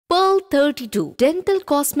32 Dental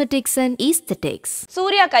Cosmetics and Aesthetics.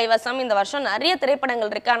 Surya கைவசம் இந்த வருஷம் நிறைய திரைப்படங்கள்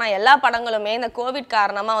இருக்கு. ஆனா எல்லா படங்களுமே இந்த கோவிட்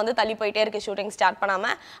காரணமா தள்ளி போயிட்டே இருக்கு ஷூட்டிங் ஸ்டார்ட் பண்ணாம.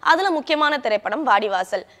 அதுல முக்கியமான திரைப்படம்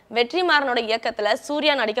வாடிவாசல். வெற்றிமாறனோட இயக்கத்துல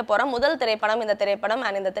சூர்யா நடிக்க போற முதல் திரைப்படம் இந்த திரைப்படம்.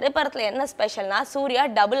 அண்ட் இந்த திரைப்படத்துல என்ன ஸ்பெஷல்னா சூர்யா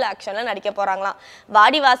டபுள் ஆக்ஷன்ல நடிக்க போறாங்களாம்.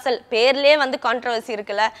 வாடிவாசல் பேர்லயே கான்ட்ரோவர்சி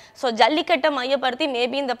இருக்குல்ல. சோ ஜல்லிக்கட்டை மையப்படுத்தி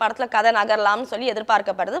மேபி இந்த படத்துல கதை நகரலாம்னு சொல்லி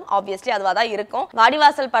எதிர்பார்க்கப்படுது. ஆப்வியஸ்லி அதுவா தான் இருக்கும்.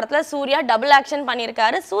 வாடிவாசல் படத்துல சூர்யா டபுள் ஆக்ஷன்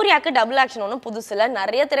பண்ணியிருக்காரு. சூர்யாக்கு டபுள் ஆக்ஷன் ஒன்றும் புதுசுல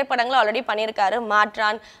நிறைய திரைப்படங்கள் ஆல்ரெடி பண்ணியிருக்காரு.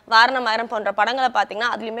 மாற்றான், வாரணமாயிரம் போன்ற படங்களை பார்த்தீங்கன்னா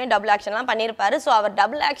அதுலயுமே டபுள் ஆக்ஷன்லாம் பண்ணியிருப்பாரு. ஸோ அவர்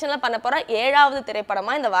டபுள் ஆக்ஷன்ல பண்ண போற 7வது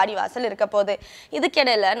திரைப்படமா இந்த வாடிவாசல் இருக்க போகுது.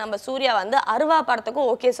 இதுக்கிடையில நம்ம சூர்யா அருவா படத்துக்கும்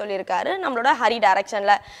ஓகே சொல்லியிருக்காரு நம்மளோட ஹரி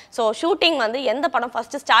டைரக்ஷன்ல. ஸோ ஷூட்டிங் எந்த படம்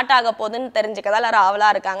ஃபர்ஸ்ட் ஸ்டார்ட் ஆக போகுதுன்னு தெரிஞ்சுக்கதான் எல்லாரும் ஆவலா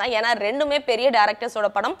இருக்காங்க. ஏன்னா ரெண்டுமே பெரிய டைரக்டர்ஸோட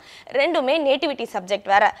படம், ரெண்டுமே நேட்டிவிட்டி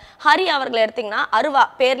சப்ஜெக்ட் வேற. ஹரி அவர்களை எடுத்தீங்கன்னா அருவா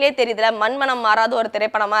பேர்லயே தெரியுதுல, மண்மனம் மாறாத ஒரு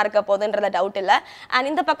திரைப்படமா இருக்க போகுதுன்றத டவுட் இல்லை. அண்ட்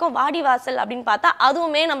இந்த பக்கம் வாடிவாசல் அப்படின்னு பார்த்தா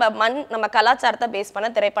அதுவுமே நம்ம கலாச்சாரத்தை பேஸ் பண்ண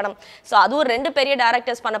திரைப்படம். ஸோ அதுவும் ரெண்டு பெரிய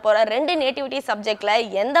டைரக்டர்ஸ் பண்ண போற ரெண்டு நேட்டிவிட்டி சப்ஜெக்ட்ல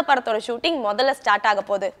எந்த படத்தோட ஷூட்டிங் முதல்ல ஸ்டார்ட் ஆக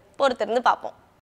போகுது பொறுத்திருந்து பார்ப்போம்.